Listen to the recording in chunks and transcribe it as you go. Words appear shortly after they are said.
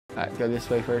Alright, go this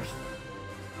way first.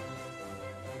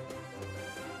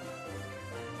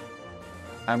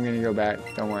 I'm gonna go back,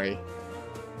 don't worry.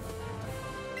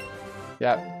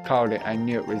 Yep, called it. I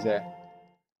knew it was there.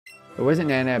 It wasn't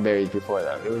nana berries before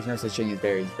though. There was no such thing as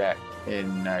berries back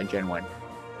in Gen 1.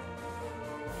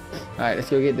 Alright, let's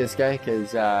go get this guy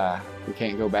because we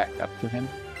can't go back up to him.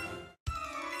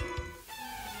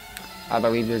 I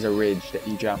believe there's a ridge that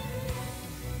you jump.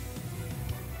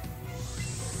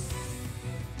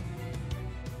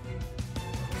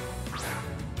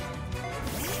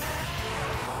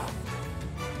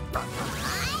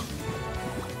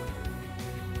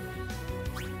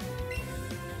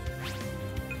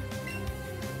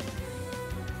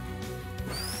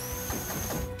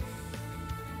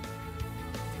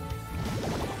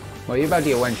 Well, you're about to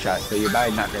get one shot, so you're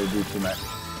probably not going to do too much.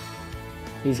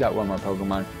 He's got one more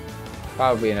Pokemon.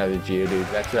 Probably another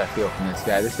Geodude. That's what I feel from this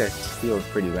guy. This guy feels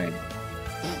pretty lame.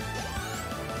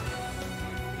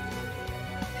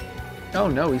 Oh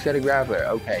no, he's got a Graveler.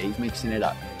 Okay, he's mixing it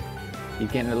up.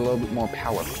 He's getting a little bit more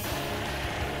powerful.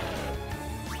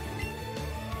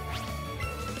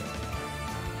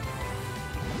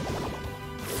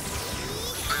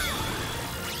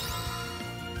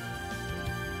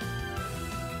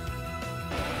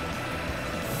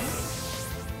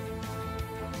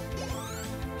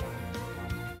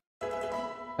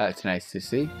 That's nice to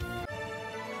see.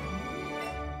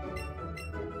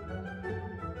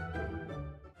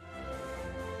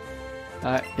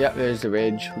 Yep, there's the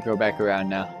ridge. We'll go back around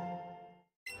now.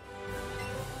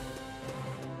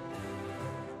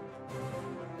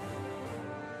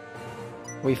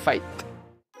 We fight.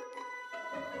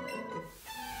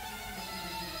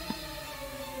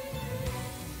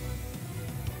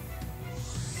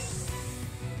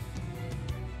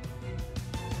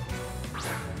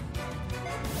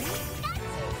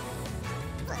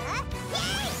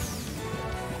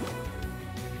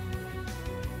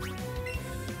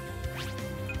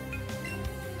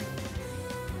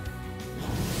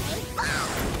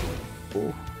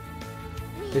 Ooh.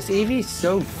 This Eevee's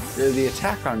so... the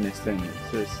attack on this thing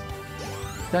is just...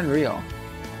 it's unreal.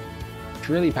 It's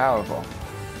really powerful.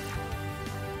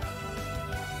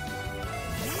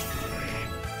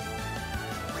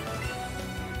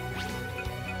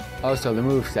 Also, the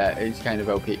moveset is kind of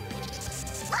OP.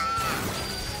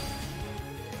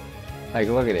 Like,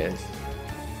 look at this.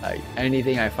 Like,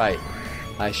 anything I fight,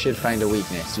 I should find a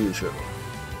weakness, usually.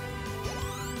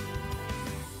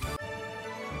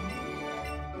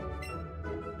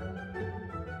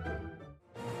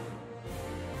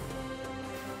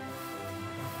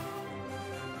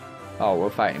 Oh,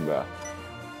 we're fighting, bro.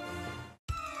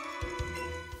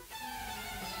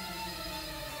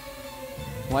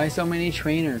 Why so many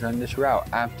trainers on this route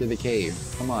after the cave?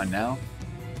 Come on now.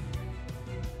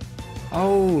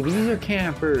 Oh, these are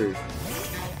campers.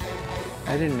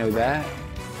 I didn't know that.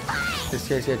 This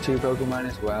guy's got 2 Pokemon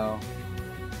as well.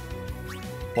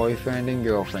 Boyfriend and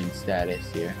girlfriend status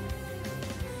here.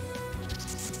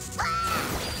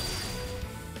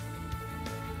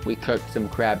 We cooked some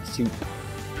crab soup.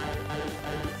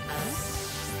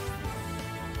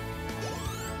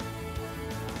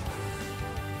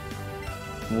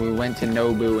 We went to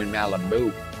Nobu and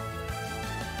Malibu.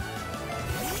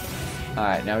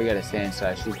 Alright, now we got a Sand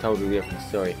Slash. It's a totally different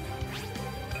story.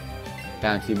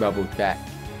 Bouncy Bubble back.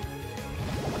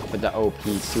 With the OP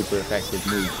super effective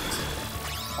moves.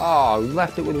 Oh, we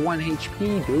left it with 1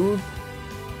 HP, dude.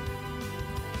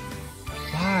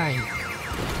 Why?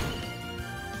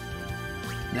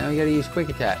 Now we gotta use Quick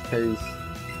Attack, because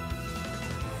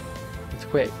it's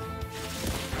quick.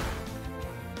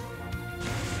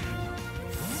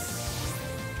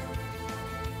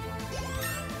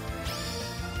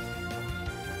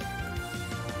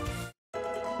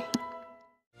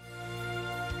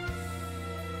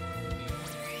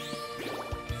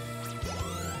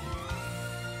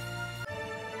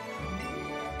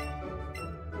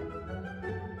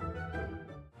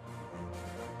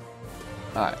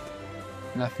 Alright,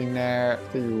 nothing there.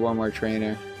 This is one more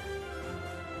trainer.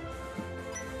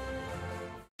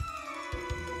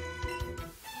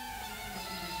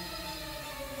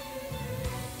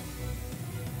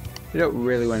 You don't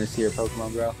really want to see your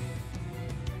Pokemon, bro.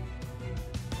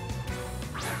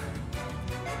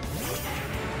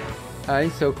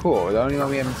 He's so cool. The only one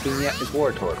we haven't seen yet is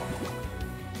Wartortle.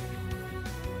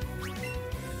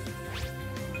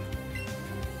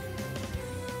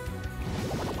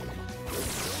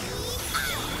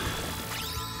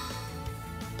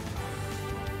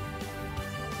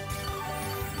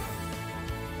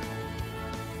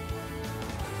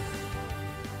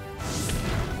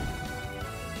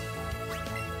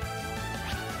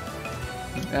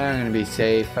 I'm gonna be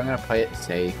safe. I'm gonna play it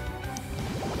safe.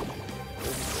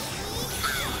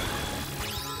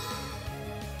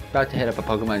 About to hit up a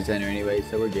Pokemon Center anyway,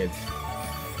 so we're good.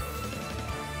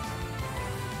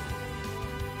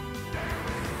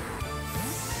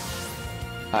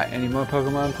 Alright, any more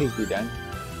Pokemon? Please be done.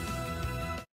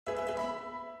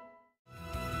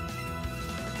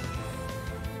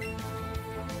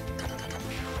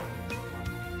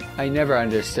 I never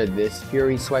understood this.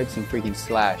 Fury swipes and freaking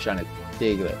slash on a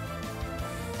Diglett.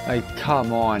 Like,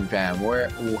 come on, fam. Where?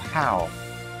 How?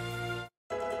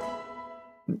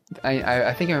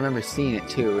 I think I remember seeing it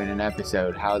too in an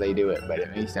episode, how they do it, but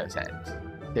it makes no sense.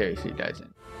 Seriously, it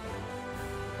doesn't.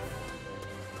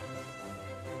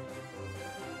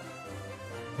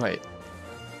 Wait.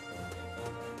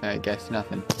 I guess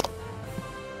nothing.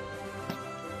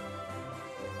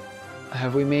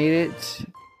 Have we made it?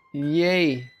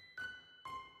 Yay!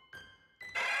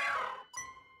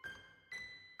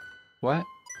 What?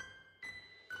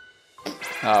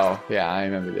 Oh, yeah, I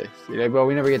remember this. Well,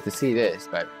 we never get to see this,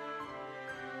 but...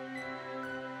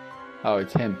 Oh,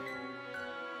 it's him.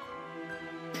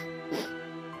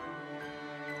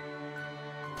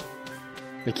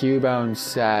 The Cubone's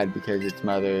sad because its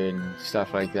mother and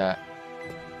stuff like that.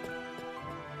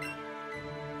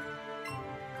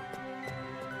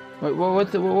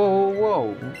 What the...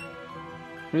 Whoa.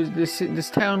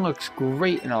 This town looks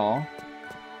great and all.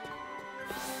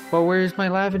 Well, where's my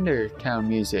Lavender Town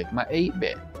music? My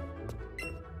 8-bit.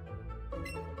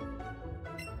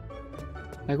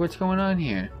 Like, what's going on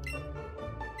here?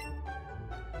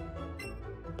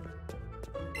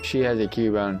 She has a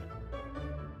Cubone.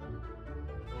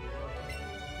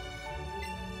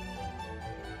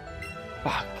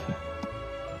 Fuck.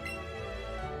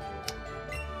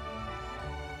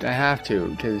 I have to,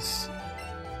 because...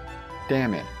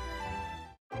 Damn it.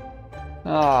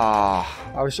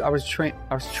 Ah, I was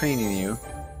training you,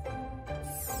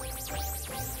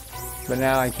 but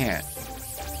now I can't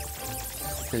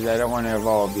because I don't want to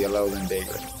evolve the Alolan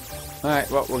Diglett. All right,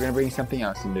 well, we're gonna bring something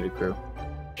else into the crew.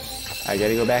 I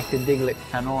gotta go back to Diglett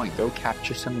Tunnel and go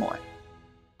capture some more.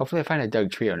 Hopefully, I find a Doug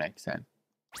Trio next time.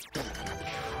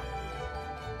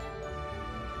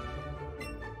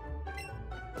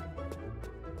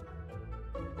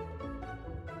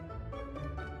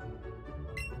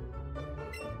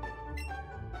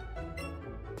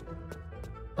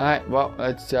 Alright, well,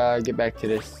 let's get back to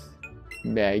this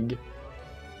bag.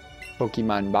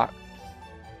 Pokemon box.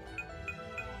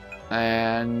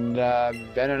 And,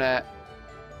 Venonat,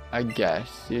 I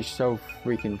guess. You're so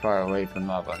freaking far away from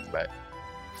leveling, but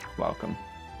welcome.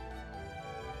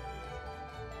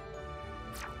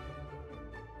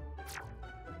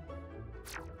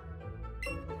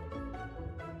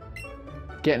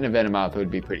 Getting a Venomoth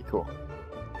would be pretty cool.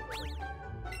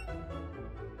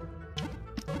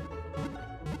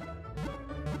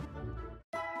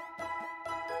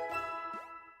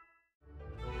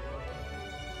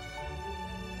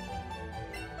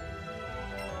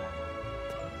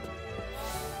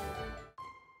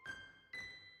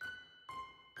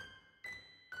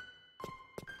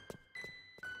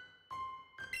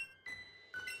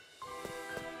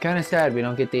 Kinda sad we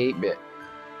don't get the 8-bit.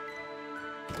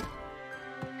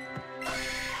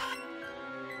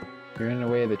 You're in the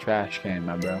way of the trash can,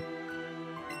 my bro.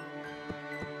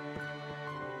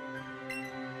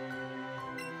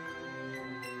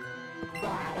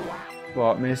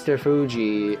 Well, Mr.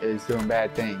 Fuji is doing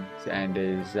bad things and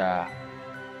is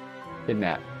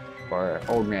kidnapped, or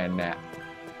old man nap.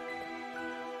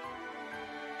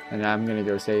 And I'm gonna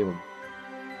go save him.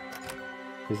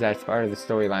 Because that's part of the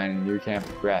storyline and you can't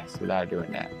progress without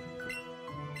doing that.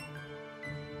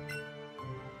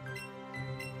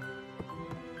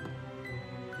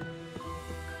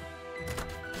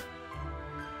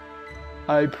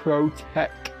 I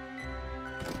protect.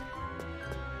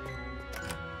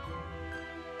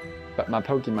 But my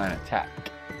Pokemon attack.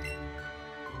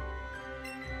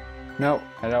 No,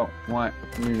 I don't want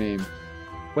new names.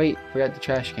 Wait, forgot the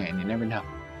trash can, you never know.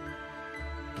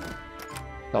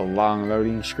 The long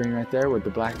loading screen right there with the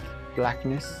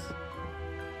blackness.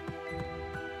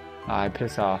 I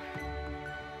piss off.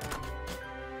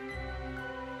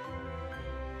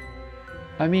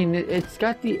 I mean, it's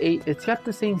got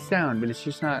the same sound, but it's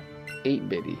just not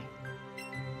 8-bitty.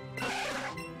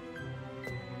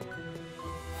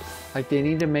 Like they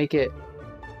need to make it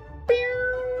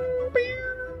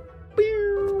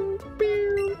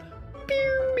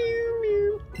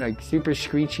like super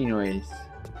screechy noise.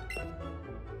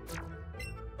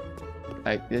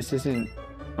 Like, this isn't...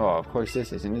 Oh, of course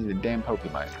this isn't. This is a damn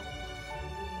Pokemon.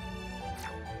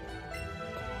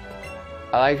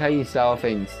 I like how you sell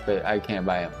things, but I can't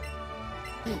buy them.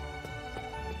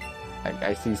 Like,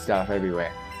 I see stuff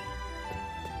everywhere.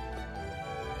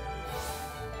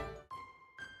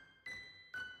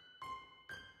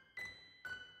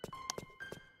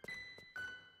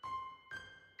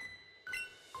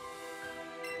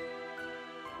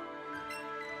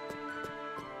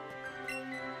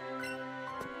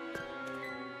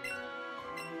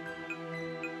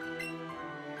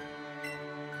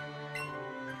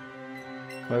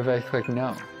 What if I click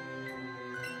no?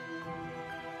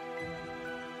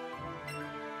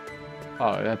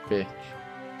 Oh, that bitch.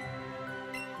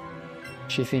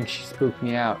 She thinks she spooked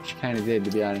me out. She kinda did,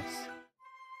 to be honest.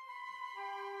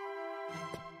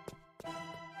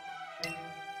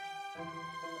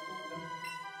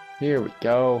 Here we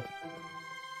go.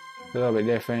 A little bit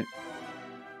different.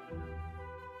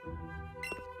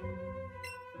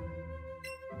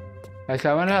 Actually,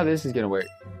 I wonder how this is gonna work.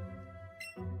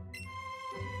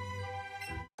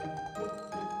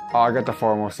 Oh, I got the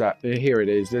formal set. Here it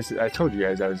is. I told you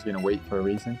guys I was gonna wait for a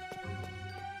reason.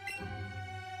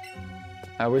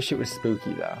 I wish it was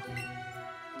spooky though.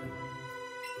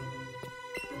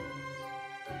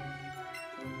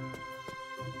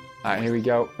 Alright, here we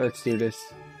go. Let's do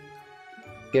this.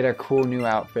 Get a cool new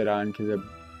outfit on because I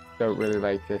don't really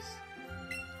like this.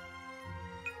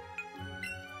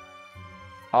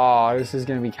 Oh, this is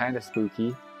gonna be kind of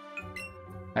spooky.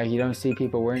 Like, you don't see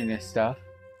people wearing this stuff.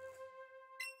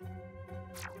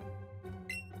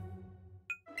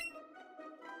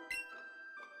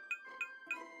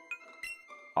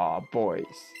 Aw, boys.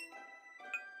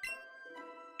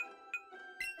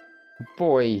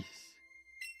 Boys.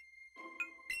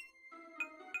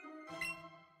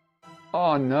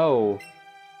 Oh no.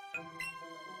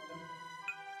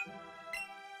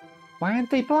 Why aren't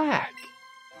they black?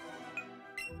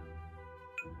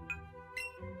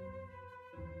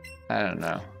 I don't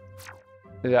know.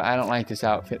 I don't like this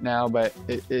outfit now, but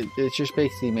it just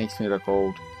basically makes me look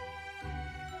old.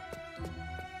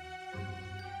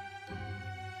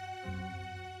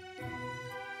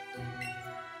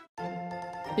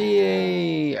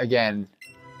 Yay! Again,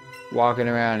 walking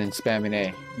around and spamming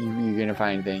A. You're gonna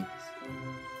find things.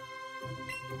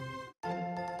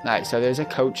 Alright, so there's a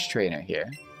coach trainer here.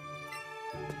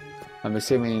 I'm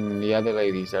assuming the other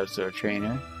lady's also a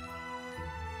trainer.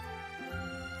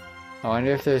 I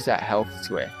wonder if there's that health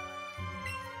switch.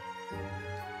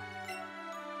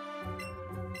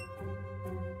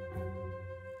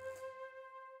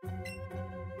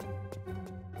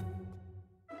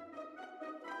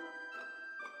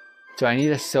 So I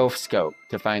need a self scope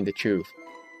to find the truth.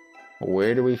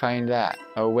 Where do we find that?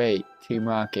 Oh wait, Team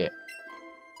Rocket.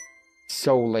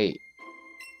 So late.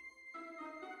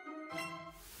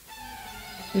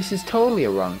 This is totally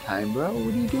a wrong time, bro.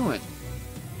 What are you doing?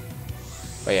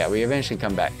 But yeah, we eventually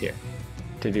come back here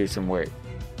to do some work.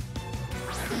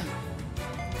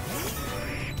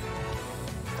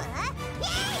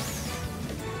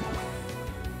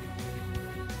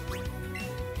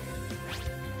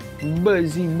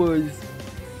 Buzzy buzz.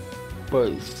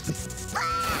 Buzz.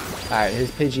 Alright,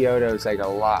 his Pidgeotto is like a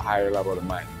lot higher level than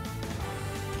mine.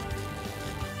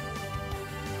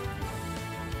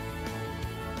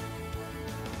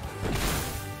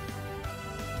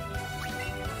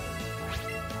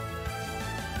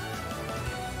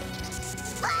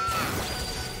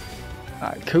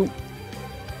 Alright, cool.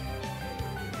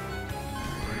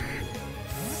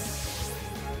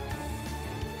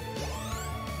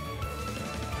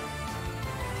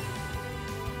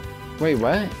 Wait,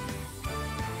 what?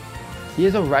 He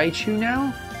has a Raichu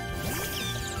now?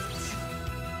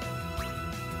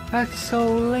 That's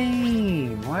so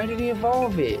lame. Why did he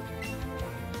evolve it?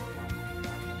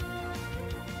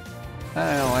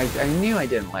 I don't know, I knew I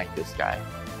didn't like this guy.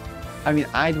 I mean,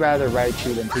 I'd rather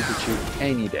Raichu than Pikachu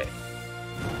any day.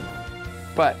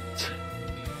 But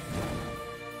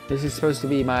this is supposed to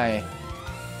be my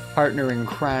partner in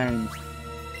crime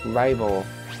rival.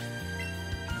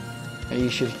 And you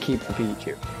should keep the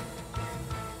Pikachu.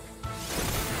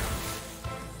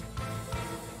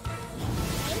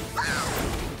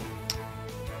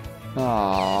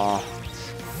 Aww.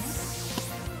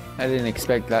 I didn't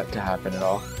expect that to happen at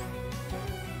all.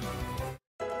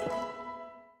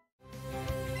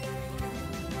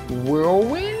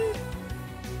 Whirlwind?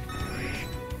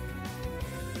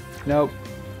 Nope.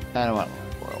 I don't want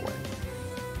Whirlwind.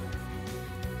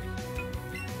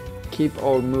 Keep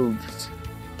old moves.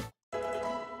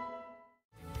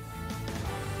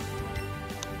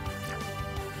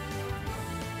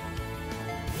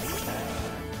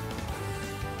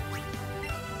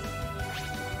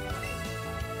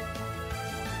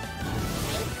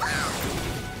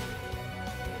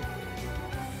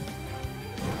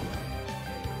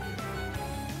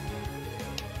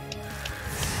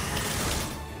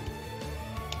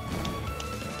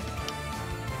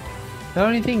 The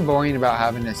only thing boring about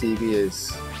having this Eevee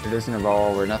is it doesn't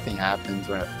evolve or nothing happens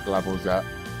when it levels up.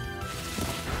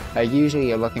 Like usually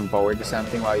you're looking forward to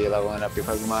something while you're leveling up your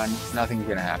Pokemon. Nothing's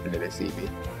gonna happen to this Eevee.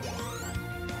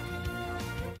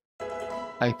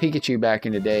 Like Pikachu back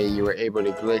in the day, you were able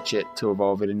to glitch it to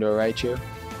evolve it into a Raichu.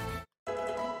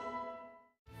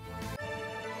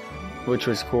 Which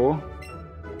was cool.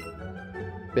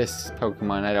 This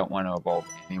Pokemon I don't want to evolve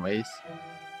anyways.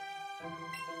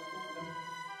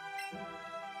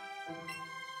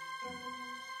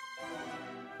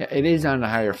 Yeah, it is on the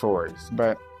higher floors,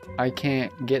 but I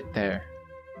can't get there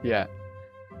yet.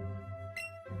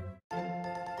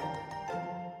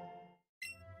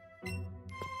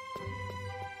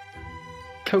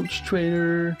 Coach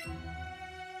trainer.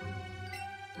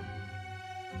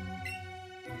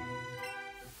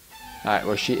 Alright,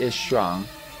 well she is strong.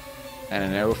 And I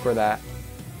know for that.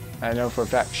 I know for a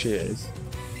fact she is.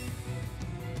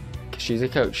 'Cause she's a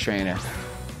coach trainer.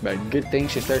 But good thing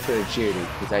she starts with a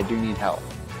Geodude, because I do need help.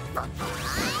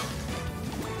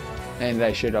 And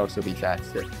I should also be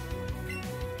faster.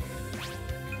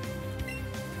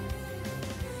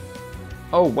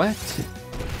 Oh, what?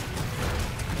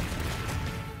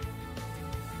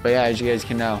 But yeah, as you guys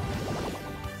can know,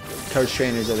 coach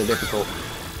trainers are the difficult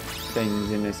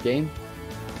things in this game.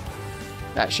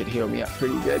 That should heal me up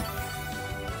pretty good.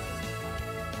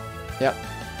 Yep.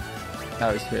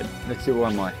 That was good. Let's do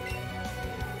one more.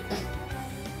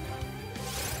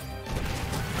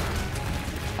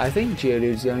 I think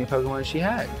Geodude's the only Pokemon she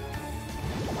had.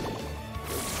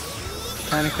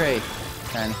 Kinda cray.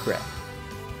 Kinda cray.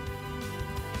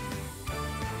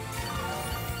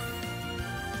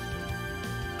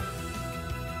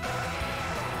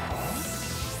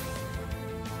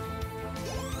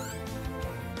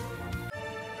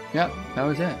 Yep, that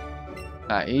was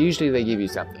it. Usually they give you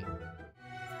something.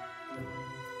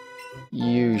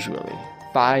 Usually.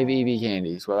 5 EV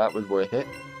candies. Well, that was worth it.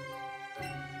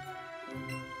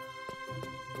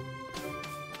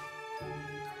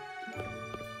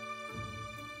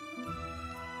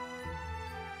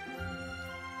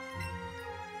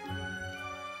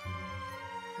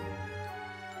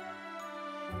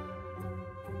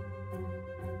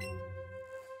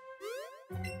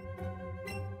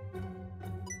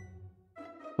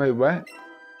 Wait, what?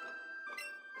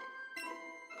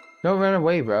 Don't run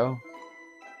away, bro.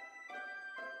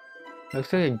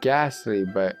 Looks like a Ghastly,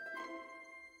 but...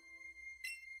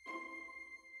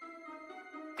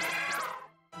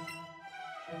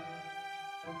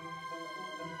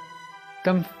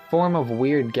 some form of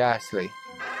weird Ghastly.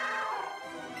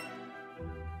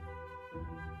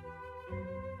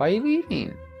 Why are you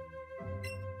leaving?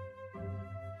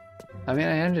 I mean,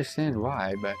 I understand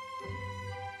why, but...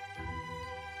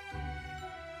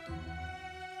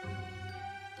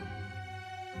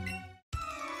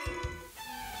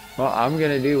 well, I'm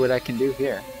gonna do what I can do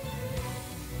here.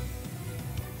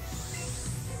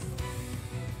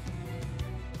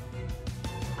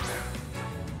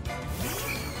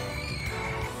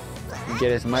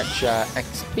 Get as much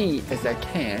XP as I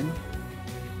can.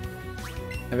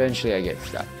 Eventually I get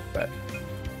stuck, but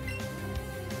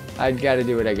I gotta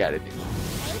do what I gotta do.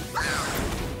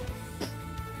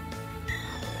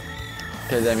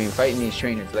 Because I mean, fighting these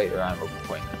trainers later on will be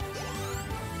pointless.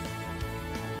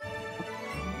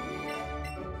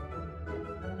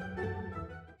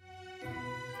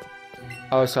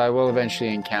 Oh, so I will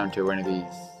eventually encounter one of these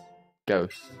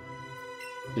ghosts.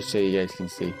 Just so you guys can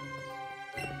see.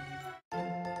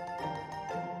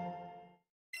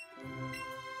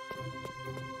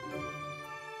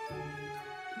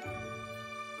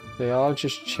 They all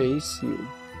just chase you.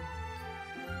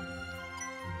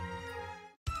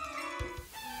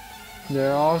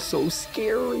 They're all so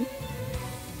scary.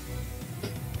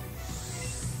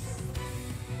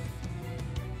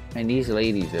 And these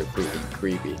ladies are freaking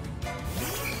creepy.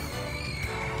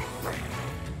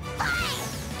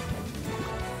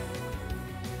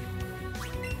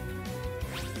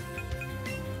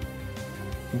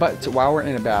 But while we're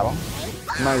in a battle,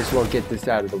 might as well get this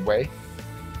out of the way.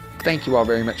 Thank you all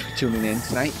very much for tuning in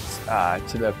tonight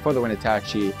to the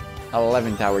FTWitachi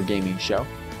 11th hour gaming show.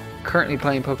 Currently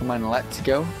playing Pokemon Let's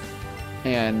Go.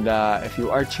 And if you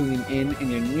are tuning in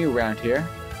and you're new around here,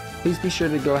 please be sure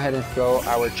to go ahead and throw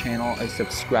our channel a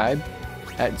subscribe.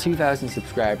 At 2,000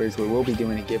 subscribers, we will be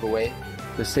doing a giveaway,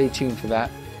 so stay tuned for that.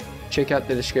 Check out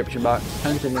the description box,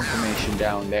 tons of information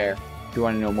down there if you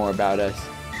want to know more about us.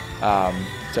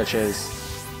 Such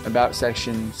as about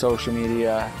section, social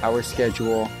media, our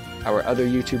schedule, our other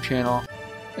YouTube channel,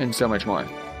 and so much more.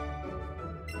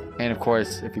 And of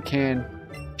course, if you can,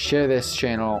 share this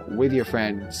channel with your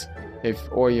friends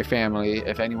or your family,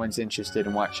 if anyone's interested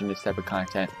in watching this type of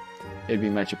content, it'd be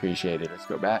much appreciated. Let's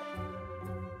go back.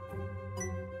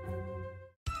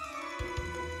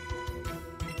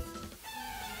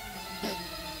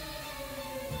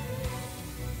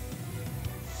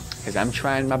 Because I'm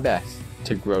trying my best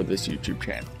to grow this YouTube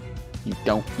channel. You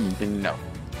don't even know.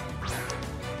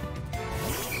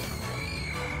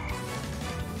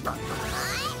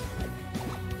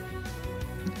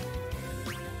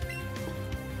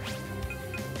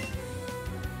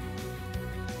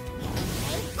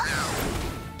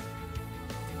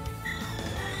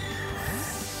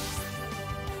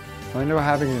 I wonder what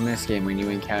happens in this game when you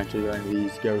encounter one of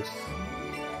these ghosts.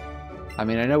 I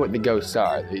mean, I know what the ghosts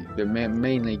are. They're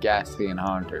mainly ghastly and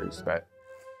haunters, but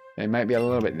they might be a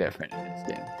little bit different in this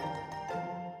game.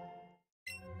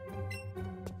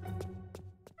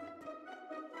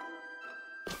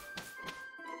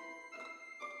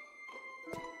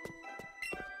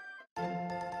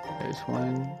 There's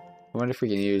one. I wonder if we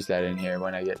can use that in here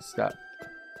when I get stuck.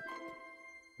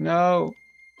 No!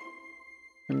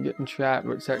 I'm getting trapped.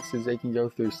 What sucks is they can go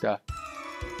through stuff.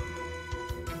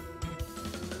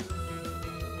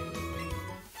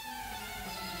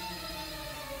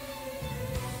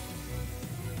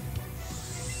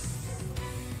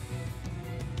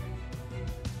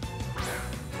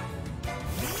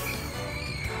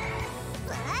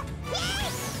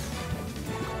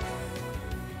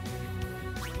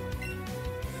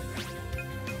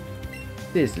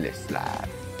 Fizzler slide.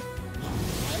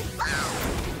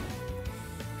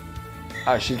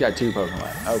 Oh, she's got 2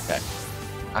 Pokemon. Okay.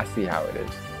 I see how it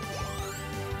is.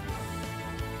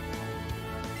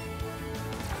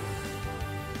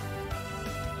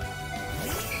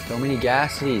 So many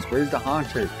Ghastlies. Where's the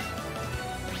Haunter?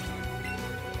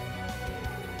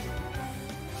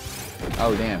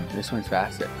 Oh, damn. This one's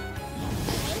faster.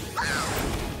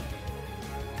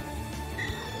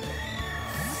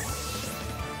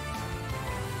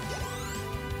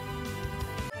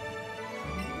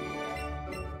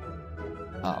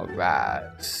 Alright,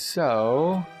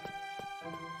 so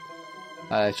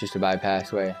it's just a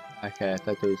bypass way. Okay, I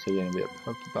thought there was going to be a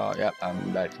Pokeball. Yep, I'm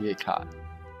about to get caught.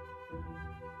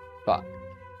 Fuck.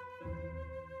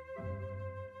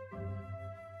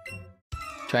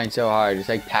 Trying so hard, it's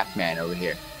like Pac-Man over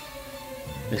here.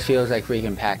 This feels like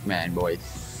freaking Pac-Man, boys.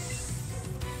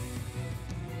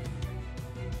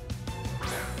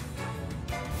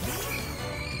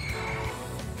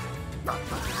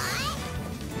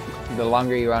 The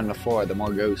longer you're on the floor, the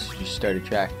more ghosts you start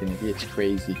attracting. It gets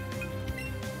crazy.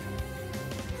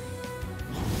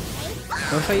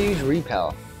 What if I use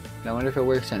Repel? I wonder if it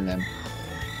works on them.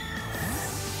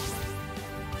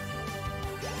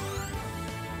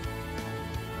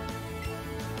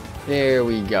 There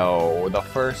we go. The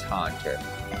first Haunter.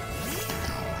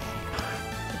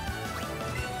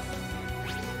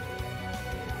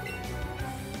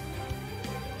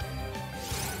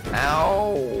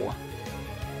 Ow!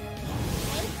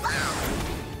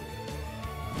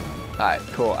 Alright,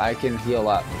 cool. I can heal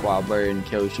up while Burn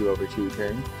kills you over 2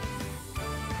 turns.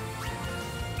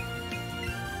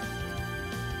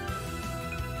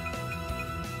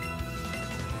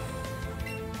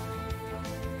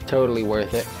 Totally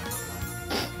worth it.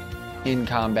 In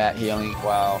combat healing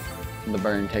while the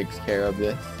Burn takes care of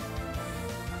this.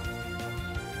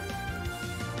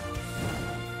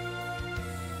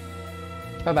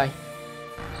 Bye bye.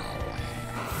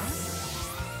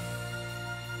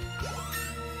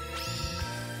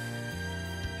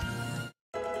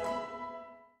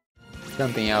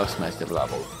 Something else must have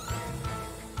leveled.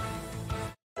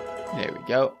 There we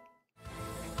go.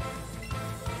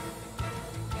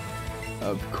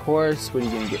 Of course, what are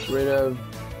you going to get rid of?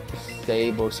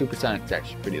 Stable. Supersonic's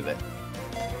actually pretty lit.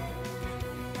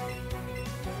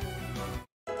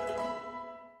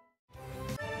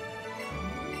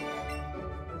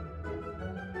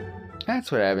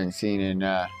 That's what I haven't seen in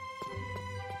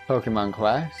Pokemon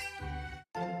Quest.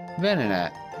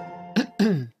 Venonat.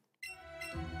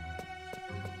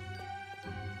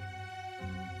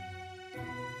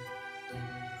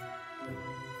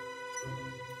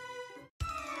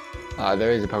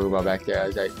 There is a Pokeball back there. I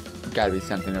was like, gotta be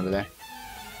something over there.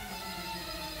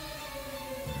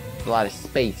 A lot of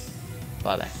space. A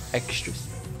lot of extras.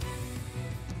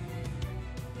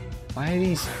 Why are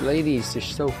these ladies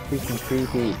just so freaking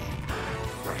creepy?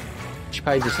 She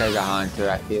probably just has a Haunter.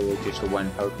 I feel like just a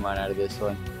 1 Pokemon out of this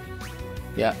one.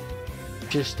 Yep.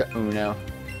 Just a Uno.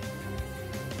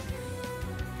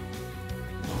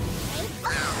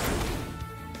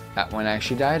 That one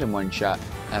actually died in 1 shot.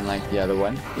 Unlike the other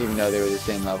one, even though they were the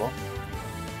same level.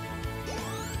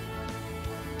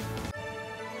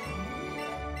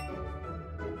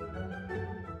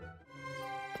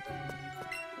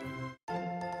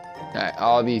 Alright,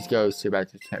 all these ghosts are about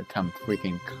to come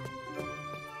freaking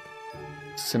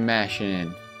smashing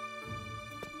in.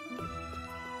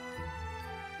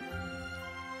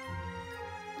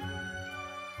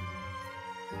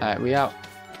 Alright, we out.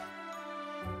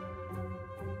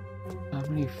 How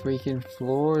many freaking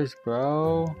floors,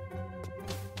 bro?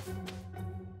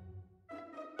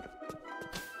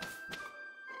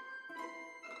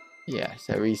 Yeah,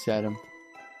 so reset them.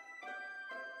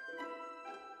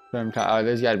 Oh,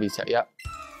 there's gotta be so. Yep.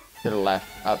 To the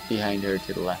left. Up behind her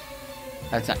to the left.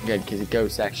 That's not good because the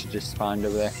ghost actually just spawned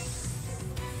over there.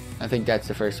 I think that's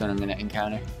the first one I'm gonna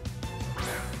encounter.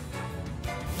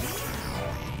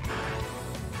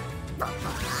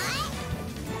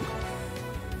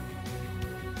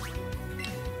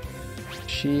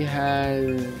 She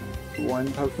has one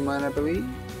Pokemon, I believe.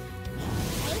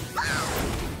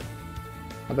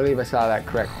 I believe I saw that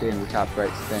correctly in the top right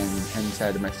hand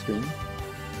side of my screen.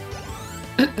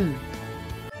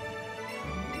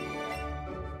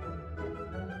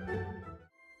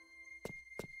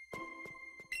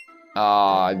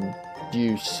 Aw,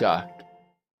 you suck.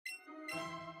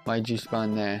 Why'd you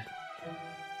spawn there?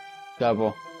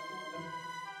 Double.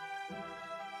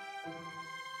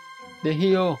 The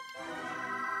heal.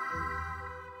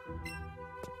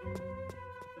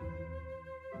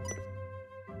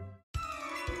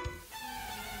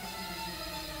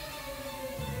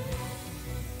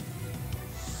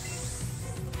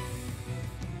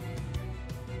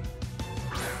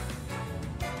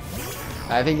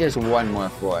 I think there's one more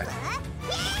floor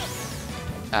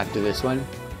after this one.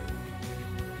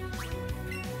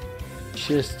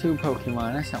 Just 2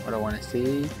 Pokemon, that's not what I want to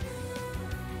see.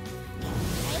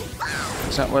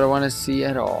 That's not what I want to see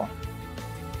at all.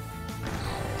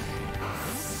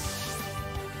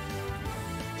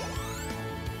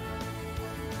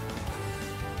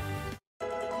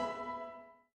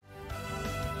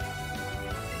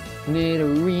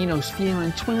 Nidorino's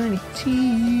feeling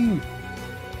 22.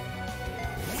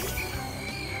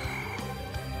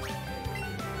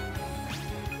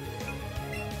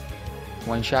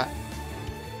 One shot?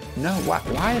 No,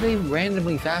 why are they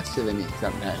randomly faster than me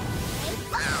sometimes?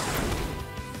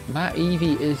 My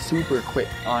Eevee is super quick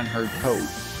on her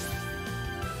toes.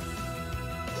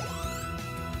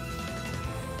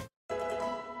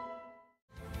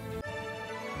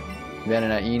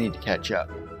 Then you need to catch up.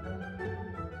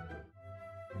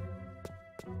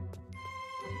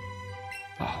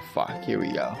 Oh fuck, here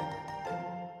we go.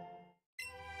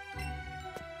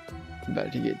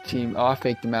 About to get team. Oh, I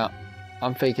faked them out.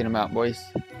 I'm faking them out, boys.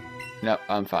 Nope,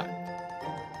 I'm fine.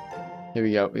 Here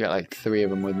we go. We got like 3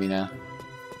 of them with me now.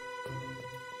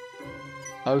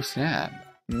 Oh snap.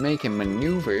 Making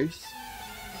maneuvers.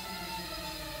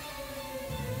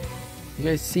 You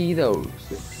guys see those?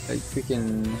 Like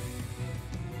freaking...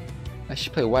 I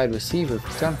should play wide receiver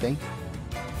for something.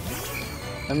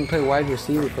 Let me play wide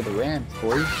receiver for the Rams,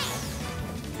 boys.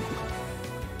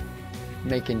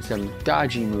 Making some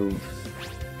dodgy moves.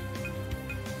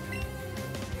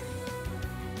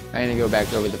 I'm gonna go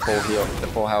back over the full heal, the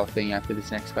full health thing after this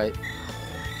next fight.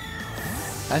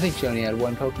 I think she only had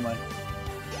 1 Pokemon.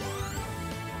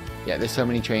 Yeah, there's so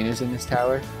many trainers in this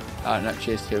tower. Oh no,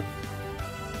 she has 2.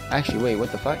 Actually, wait,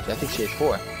 what the fuck? I think she has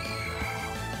 4.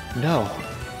 No.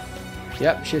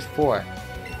 Yep, she has 4.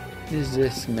 What is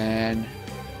this, man?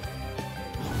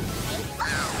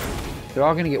 They're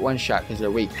all gonna get 1 shot because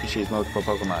they're weak because she has multiple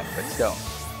Pokemon, but still.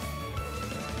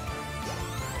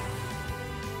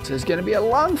 So it's gonna be a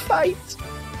long fight.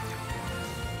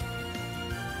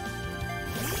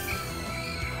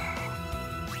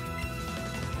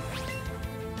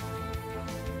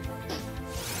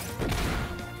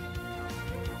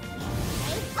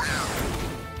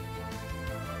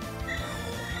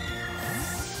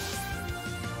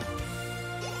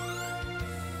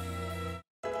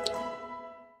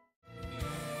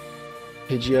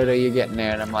 Pidgeotto, you're getting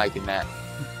there, and I'm liking that.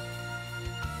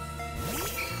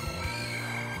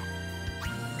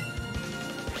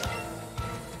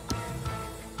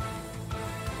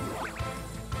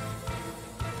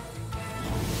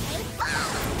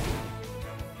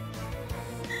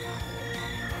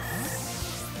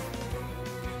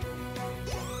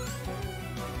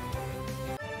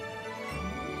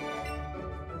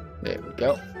 There we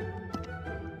go.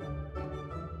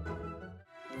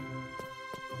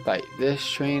 Fight this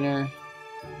trainer.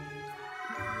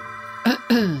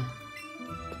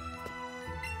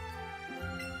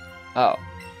 Oh,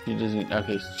 she doesn't.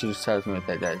 Okay, she just tells me what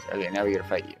that does. Okay, now we gotta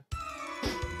fight you.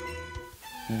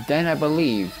 Then I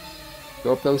believe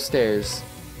go up those stairs.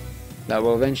 That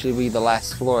will eventually be the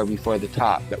last floor before the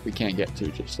top that we can't get to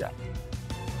just yet.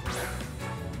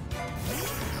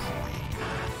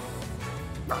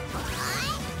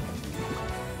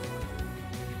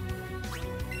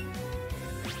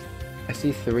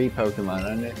 see 3 Pokemon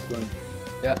on this one.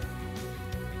 Yep.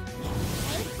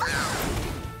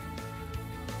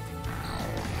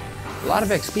 A lot of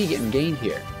XP getting gained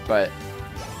here, but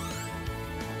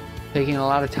taking a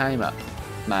lot of time up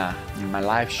my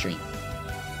live stream.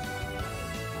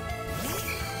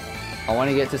 I want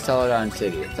to get to Celadon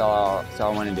City. That's all I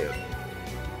want to do.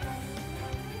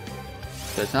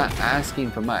 So it's not asking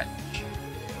for much.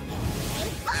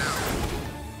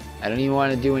 I don't even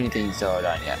want to do anything in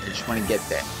Celadon yet. I just want to get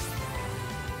there.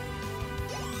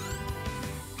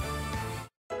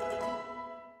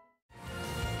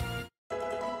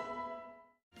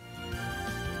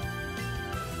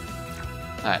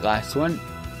 Alright, last one.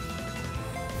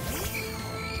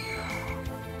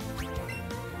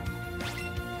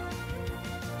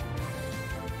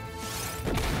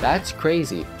 That's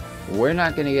crazy. We're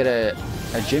not gonna get a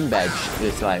gym badge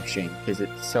this live stream because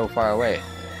it's so far away.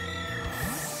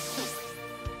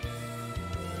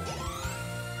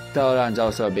 Celadon's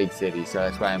also a big city, so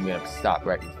that's why I'm gonna stop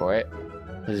right before it.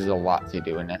 There's a lot to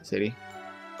do in that city.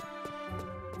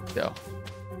 So.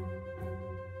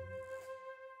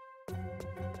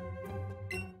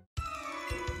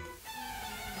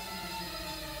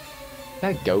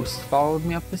 That ghost followed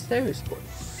me up the stairs for me.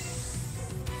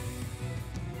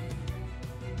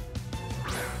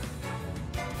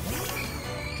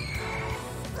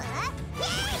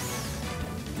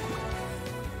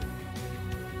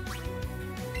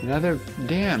 Another,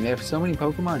 damn, they have so many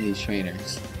Pokemon, these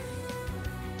trainers.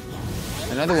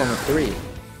 Another one with 3.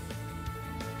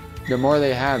 The more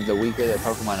they have, the weaker their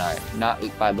Pokemon are. Not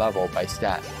by level, by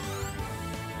stat.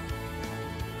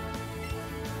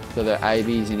 So their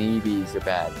IVs and EVs are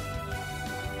bad.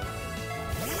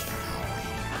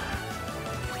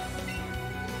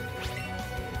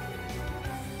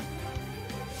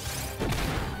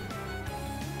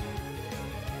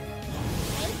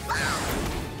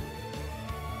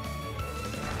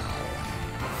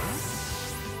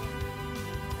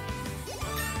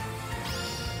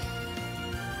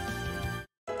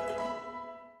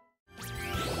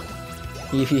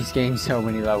 Eevee's gained so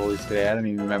many levels today, I don't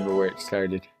even remember where it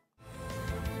started.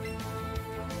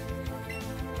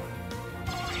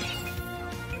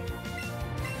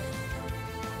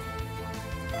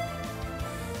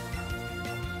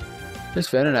 This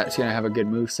Venonat's gonna have a good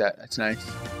moveset, that's nice.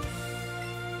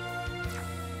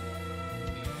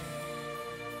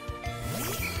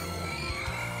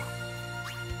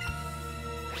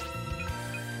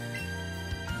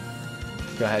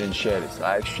 Go ahead and share this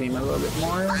live stream a little bit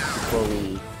more before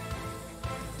we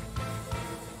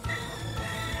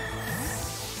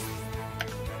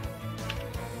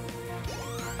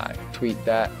tweet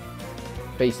that,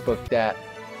 Facebook that.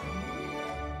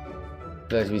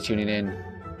 For those of you tuning in,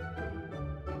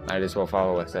 might as well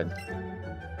follow us on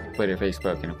Twitter,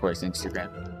 Facebook, and of course Instagram.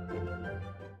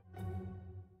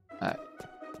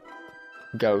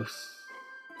 Ghost.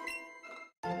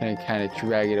 I'm gonna kind of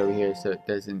drag it over here so it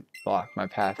doesn't block my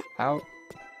path out.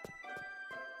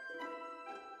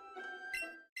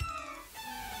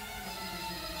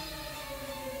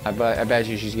 I bet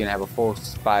you she's gonna have a full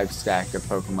 5 stack of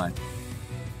Pokemon.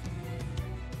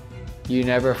 You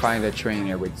never find a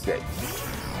trainer with 6.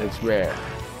 It's rare.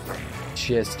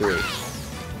 She has 3.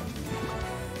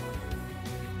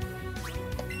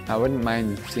 I wouldn't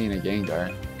mind seeing a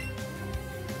Gengar.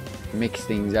 Mix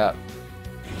things up.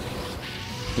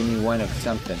 Give me one of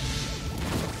something.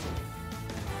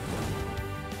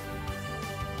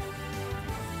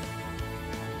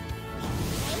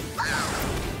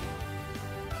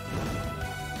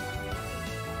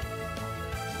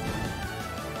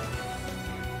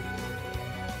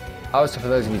 Also, for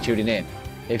those of you tuning in,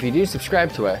 if you do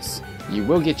subscribe to us, you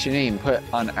will get your name put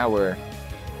on our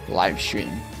live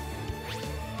stream.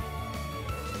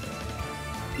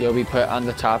 You'll be put on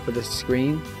the top of the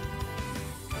screen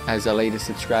as the latest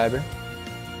subscriber,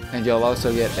 and you'll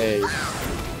also get a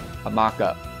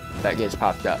mock-up that gets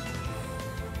popped up.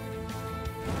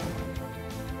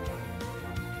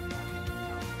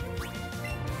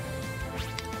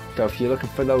 So if you're looking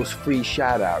for those free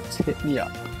shoutouts, hit me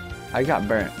up. I got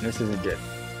burnt. This isn't good.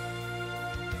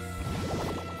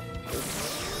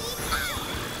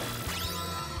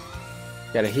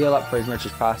 Gotta heal up for as much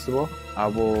as possible. I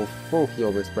will full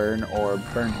heal this burn or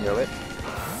burn heal it.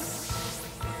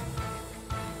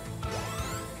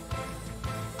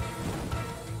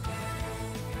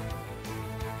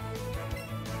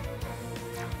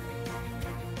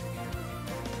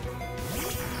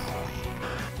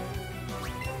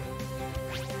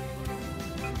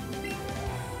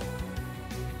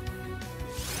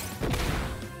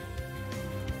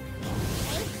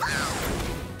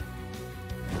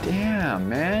 Damn,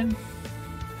 man.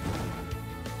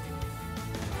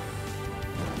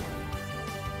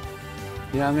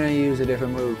 You know, I'm gonna use a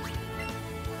different move.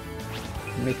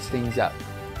 Mix things up.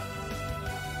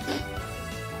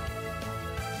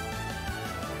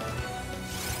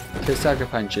 The sucker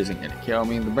punch isn't gonna kill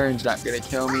me. The burn's not gonna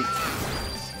kill me.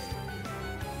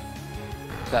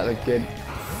 Does that look good?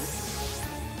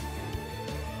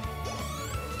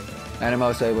 And I'm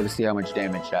also able to see how much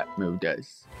damage that move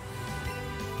does.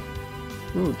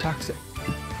 Ooh, toxic.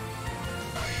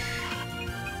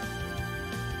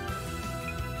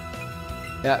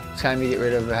 Yeah, it's time to get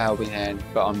rid of the helping hand,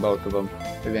 but on both of them,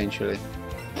 eventually.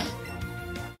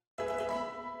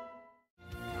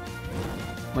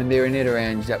 When they were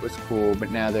Nidorans, that was cool,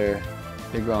 but now they're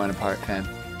growing apart, fam.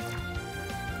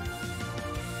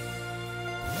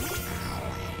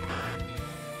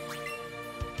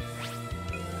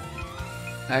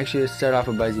 Actually, let's start off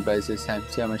with Buzzy Buzz this time,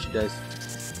 see how much it does.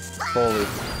 Holy.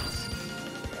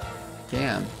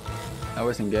 Damn. That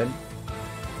wasn't good.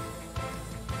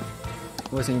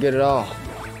 Wasn't good at all.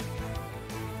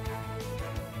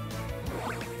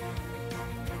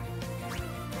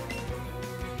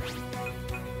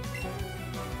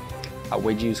 I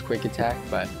would use quick attack,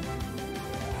 but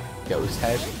Ghost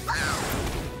Head.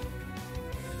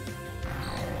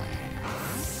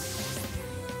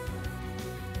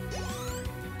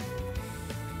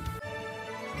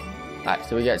 Alright,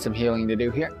 so we got some healing to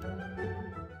do here.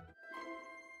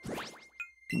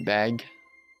 Bag.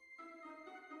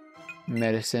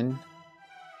 Medicine.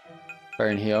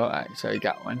 Burn heal. Alright, so I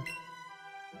got one.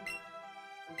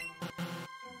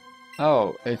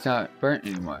 Oh, it's not burnt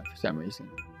anymore for some reason.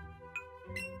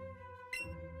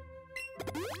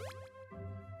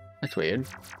 That's weird.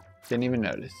 Didn't even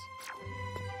notice.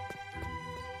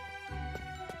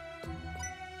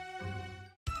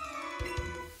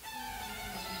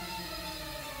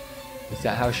 Is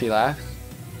that how she laughs?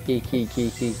 Kee.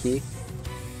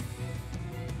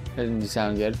 Doesn't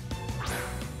sound good.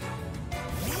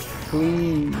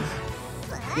 Please.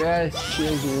 Yes, she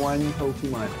has one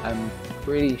Pokemon. I'm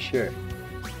pretty sure.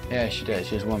 Yeah, she does.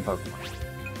 She has one Pokemon.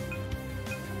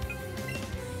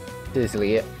 This is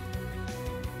it.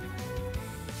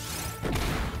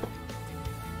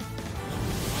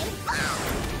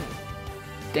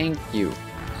 Thank you.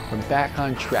 We're back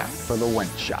on track for the one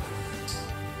shot.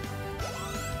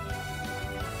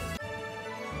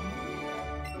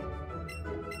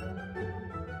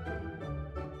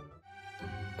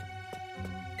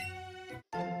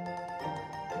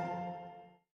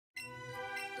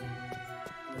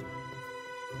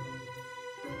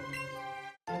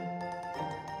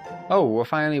 Oh, we're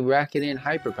finally racking in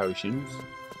hyper potions.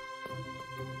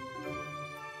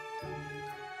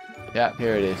 Yep,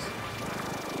 here it is.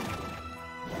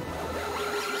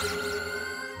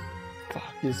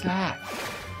 Fuck is that?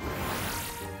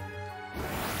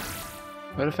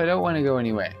 What if I don't want to go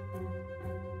anywhere?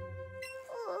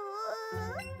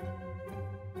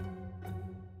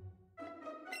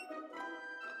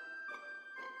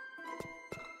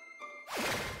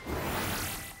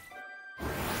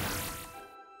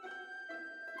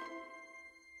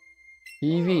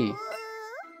 Eevee,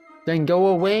 then go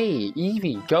away.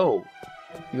 Eevee, go.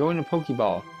 Go into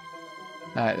Pokeball.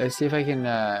 Alright, let's see if I can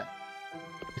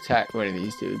attack one of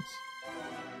these dudes.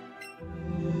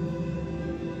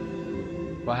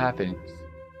 What happens?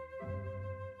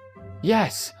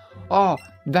 Yes! Oh,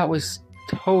 that was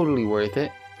totally worth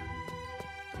it.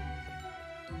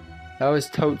 That was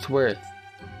totes worth.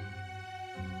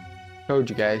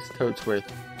 Told you guys, totes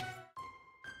worth.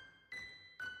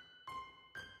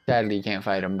 Sadly, you can't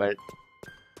fight him, but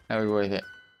that was worth it.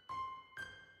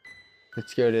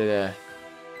 Let's go to the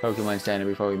Pokemon Center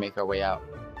before we make our way out.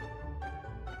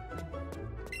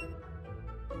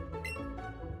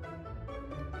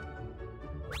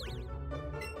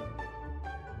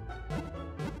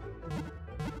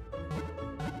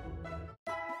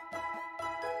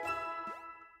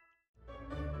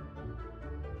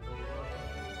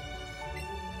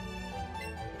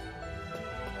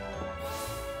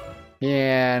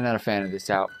 Yeah, not a fan of this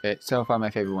outfit. So far,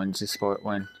 my favorite one's the sport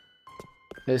one.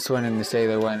 This one and the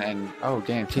sailor one, and oh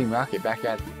damn, Team Rocket back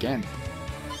at it again.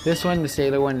 This one, the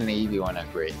sailor one, and the Eevee one are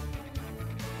great.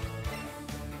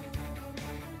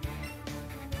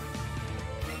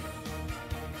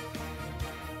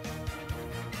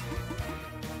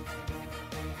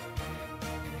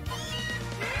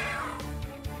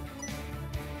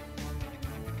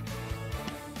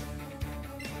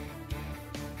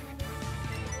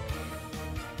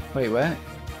 Wait, what?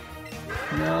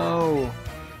 No.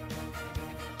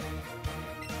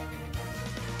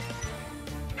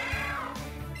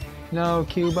 No,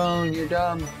 Cubone, you're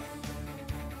dumb.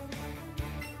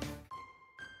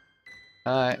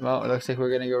 Alright, well, it looks like we're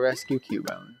gonna go rescue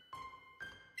Cubone.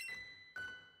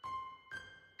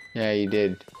 Yeah, you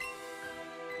did.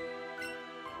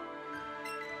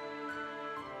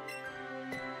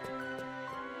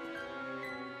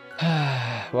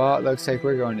 Well, it looks like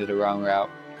we're going to the wrong route.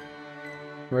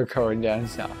 We're going down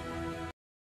south.